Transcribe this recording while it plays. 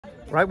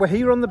Right, we're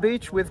here on the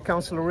beach with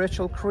Councillor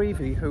Rachel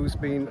Creevy, who's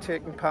been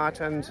taking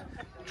part and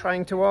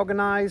trying to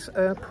organise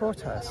a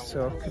protest.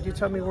 So could you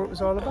tell me what it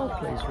was all about,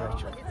 please,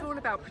 Rachel? It's all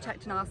about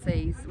protecting our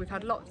seas. We've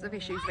had lots of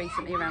issues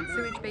recently around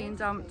sewage being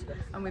dumped,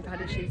 and we've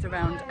had issues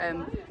around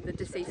the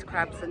deceased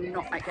crabs and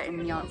not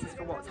getting the answers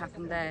for what's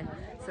happened there.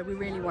 So we're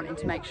really wanting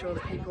to make sure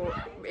that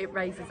it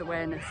raises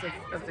awareness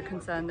of the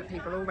concern that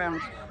people all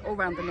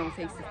around the North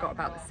East have got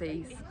about the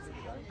seas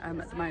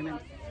at the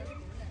moment.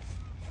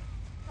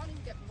 Can't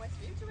even get from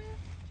Westview to here.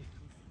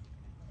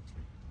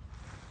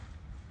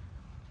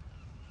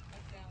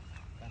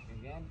 Back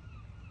again.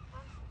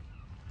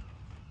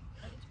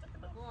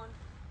 Go on.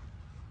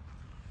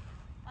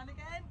 And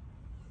again.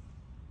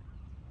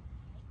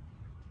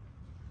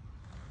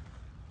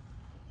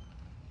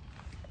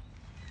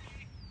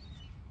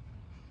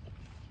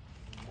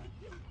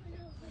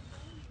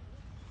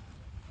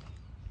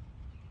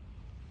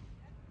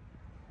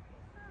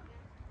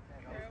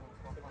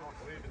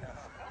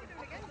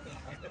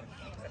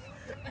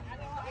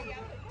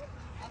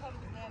 I'll have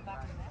it there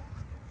back in there.